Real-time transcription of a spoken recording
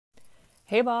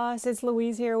Hey boss, it's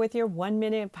Louise here with your 1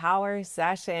 minute power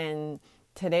session.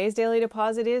 Today's daily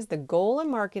deposit is the goal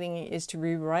in marketing is to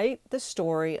rewrite the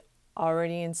story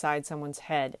already inside someone's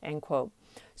head, end quote.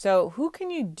 So who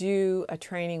can you do a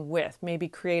training with? Maybe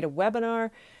create a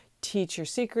webinar, teach your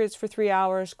secrets for 3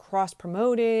 hours, cross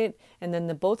promote it, and then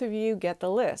the both of you get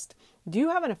the list. Do you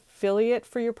have an affiliate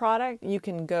for your product? You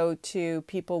can go to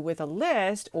people with a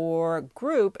list or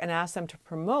group and ask them to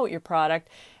promote your product,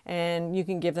 and you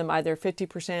can give them either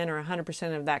 50% or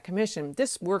 100% of that commission.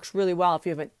 This works really well if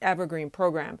you have an evergreen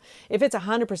program. If it's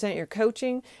 100% your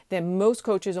coaching, then most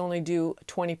coaches only do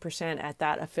 20% at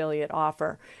that affiliate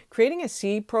offer. Creating a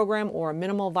seed program or a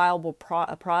minimal viable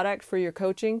product for your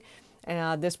coaching,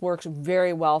 this works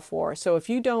very well for. So if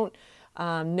you don't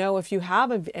know if you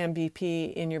have an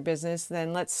MVP in your business,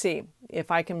 then let's see if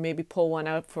I can maybe pull one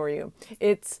out for you.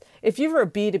 If you're a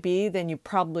B2B, then you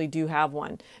probably do have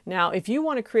one. Now, if you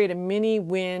want to create a mini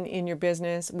win in your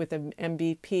business with an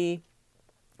MVP,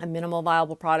 a minimal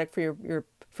viable product for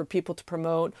people to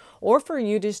promote, or for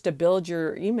you just to build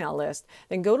your email list,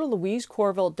 then go to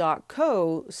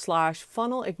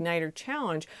louisecorville.co/funnel igniter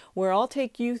challenge, where I'll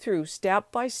take you through step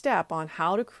by step on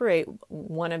how to create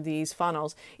one of these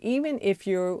funnels, even if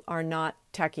you are not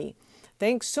techie.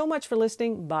 Thanks so much for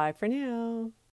listening. Bye for now.